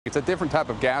It's a different type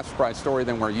of gas price story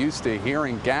than we're used to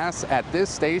hearing. Gas at this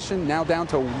station now down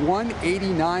to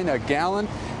 $1.89 a gallon.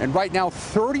 And right now,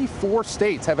 34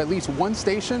 states have at least one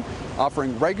station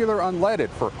offering regular unleaded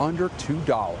for under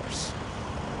 $2.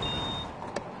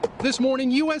 This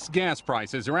morning, U.S. gas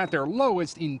prices are at their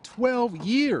lowest in 12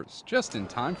 years, just in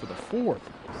time for the 4th.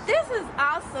 This is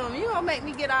awesome. You're going to make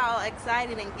me get all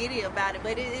excited and giddy about it,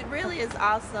 but it really is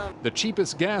awesome. The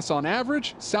cheapest gas on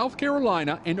average, South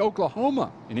Carolina and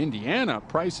Oklahoma. In Indiana,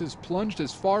 prices plunged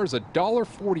as far as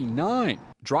 $1.49.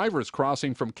 Drivers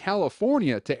crossing from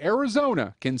California to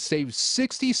Arizona can save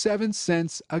 67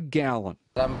 cents a gallon.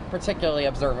 I'm particularly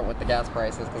observant with the gas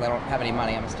prices because I don't have any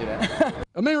money. I'm a student.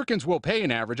 Americans will pay an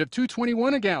average of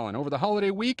 $2.21 a gallon over the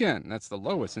holiday weekend. That's the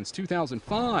lowest since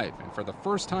 2005. And for the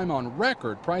first time on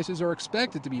record, prices are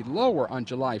expected to be lower on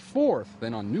July 4th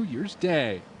than on New Year's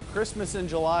Day. Christmas in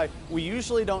July, we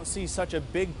usually don't see such a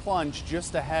big plunge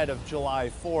just ahead of July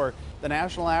 4. The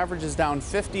national average is down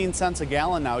 15 cents a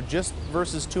gallon now, just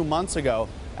versus 2 months ago.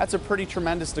 That's a pretty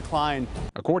tremendous decline.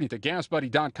 According to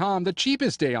GasBuddy.com, the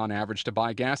cheapest day on average to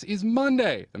buy gas is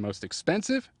Monday, the most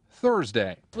expensive,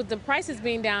 Thursday. With the prices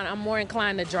being down, I'm more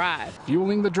inclined to drive.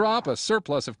 Fueling the drop, a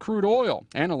surplus of crude oil.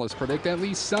 Analysts predict at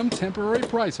least some temporary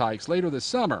price hikes later this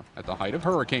summer at the height of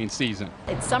hurricane season.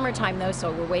 It's summertime though,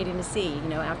 so we're waiting to see.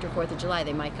 After 4th of July,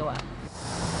 they might go up.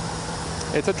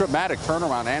 It's a dramatic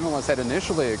turnaround. Analysts had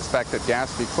initially expected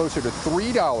gas to be closer to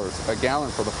 $3 a gallon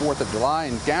for the 4th of July,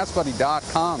 and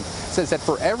GasBuddy.com says that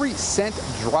for every cent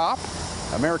drop,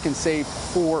 Americans saved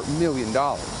 $4 million.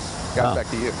 Guys, back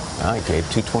to you. All right, Gabe,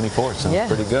 224 sounds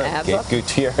pretty good. Gabe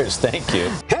Gutierrez, thank you.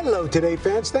 Hello, Today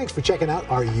fans. Thanks for checking out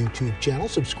our YouTube channel.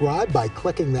 Subscribe by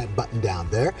clicking that button down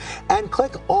there and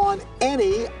click on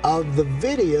any of the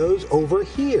videos over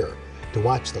here to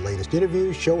watch the latest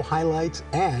interviews, show highlights,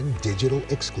 and digital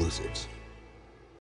exclusives.